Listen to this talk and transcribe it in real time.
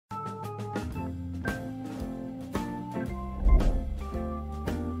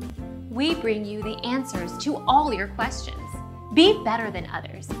we bring you the answers to all your questions. Be better than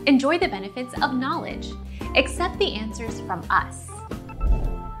others. Enjoy the benefits of knowledge. Accept the answers from us.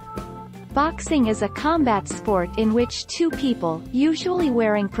 Boxing is a combat sport in which two people, usually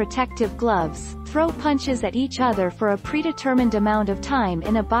wearing protective gloves, throw punches at each other for a predetermined amount of time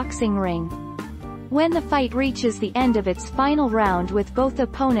in a boxing ring. When the fight reaches the end of its final round with both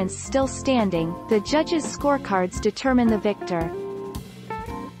opponents still standing, the judges' scorecards determine the victor.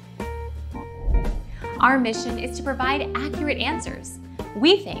 Our mission is to provide accurate answers.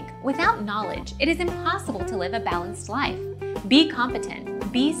 We think without knowledge, it is impossible to live a balanced life. Be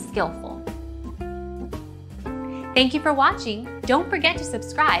competent, be skillful. Thank you for watching. Don't forget to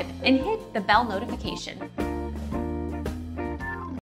subscribe and hit the bell notification.